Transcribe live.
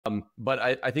But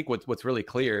I think what's really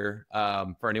clear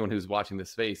for anyone who's watching this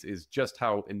space is just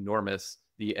how enormous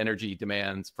the energy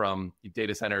demands from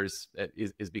data centers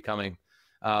is becoming.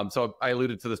 So I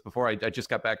alluded to this before. I just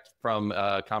got back from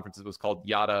a conference that was called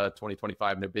Yada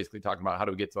 2025, and they're basically talking about how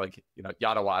do we get to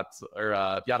Yada watts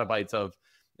or Yada bytes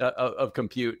of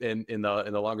compute in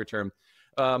the longer term.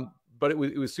 But it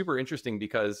was super interesting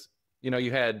because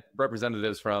you had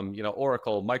representatives from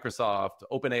Oracle, Microsoft,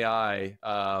 OpenAI,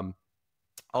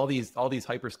 all these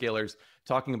hyperscalers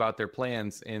talking about their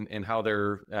plans and how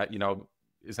they're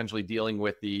essentially dealing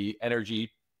with the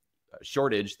energy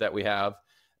shortage that we have,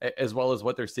 as well as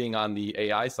what they're seeing on the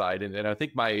AI side. And I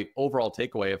think my overall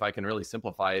takeaway, if I can really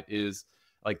simplify it, is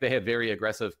they have very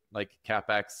aggressive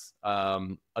CapEx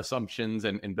assumptions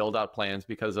and build out plans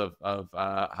because of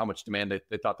how much demand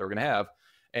they thought they were going to have.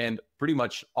 And pretty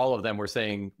much all of them were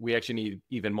saying we actually need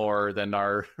even more than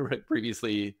our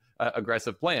previously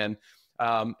aggressive plan.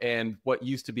 And what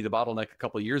used to be the bottleneck a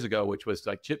couple of years ago, which was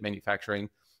chip manufacturing,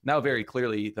 now very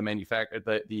clearly the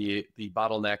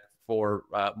bottleneck for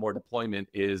more deployment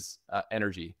is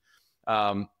energy.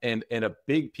 And a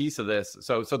big piece of this,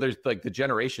 so there's the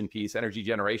generation piece, energy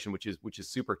generation, which is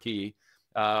super key.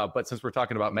 But since we're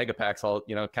talking about megapacks, I'll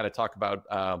kind of talk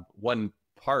about one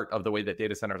part of the way that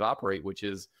data centers operate, which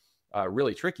is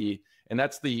really tricky, and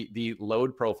that's the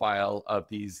load profile of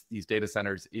these data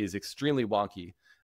centers is extremely wonky.